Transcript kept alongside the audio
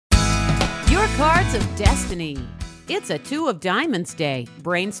Cards of Destiny. It's a Two of Diamonds day.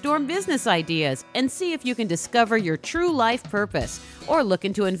 Brainstorm business ideas and see if you can discover your true life purpose or look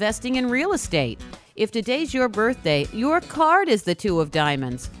into investing in real estate. If today's your birthday, your card is the Two of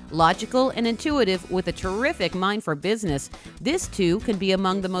Diamonds. Logical and intuitive with a terrific mind for business, this two can be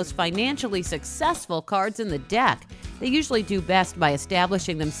among the most financially successful cards in the deck. They usually do best by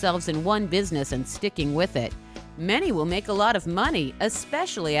establishing themselves in one business and sticking with it. Many will make a lot of money,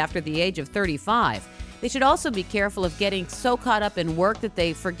 especially after the age of 35. They should also be careful of getting so caught up in work that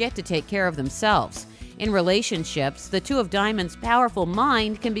they forget to take care of themselves. In relationships, the Two of Diamonds' powerful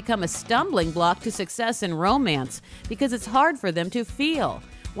mind can become a stumbling block to success in romance because it's hard for them to feel.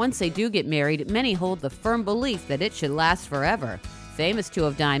 Once they do get married, many hold the firm belief that it should last forever. Famous Two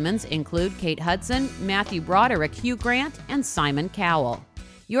of Diamonds include Kate Hudson, Matthew Broderick, Hugh Grant, and Simon Cowell.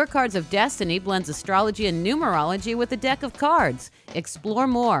 Your Cards of Destiny blends astrology and numerology with a deck of cards. Explore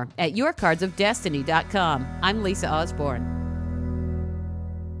more at yourcardsofdestiny.com. I'm Lisa Osborne.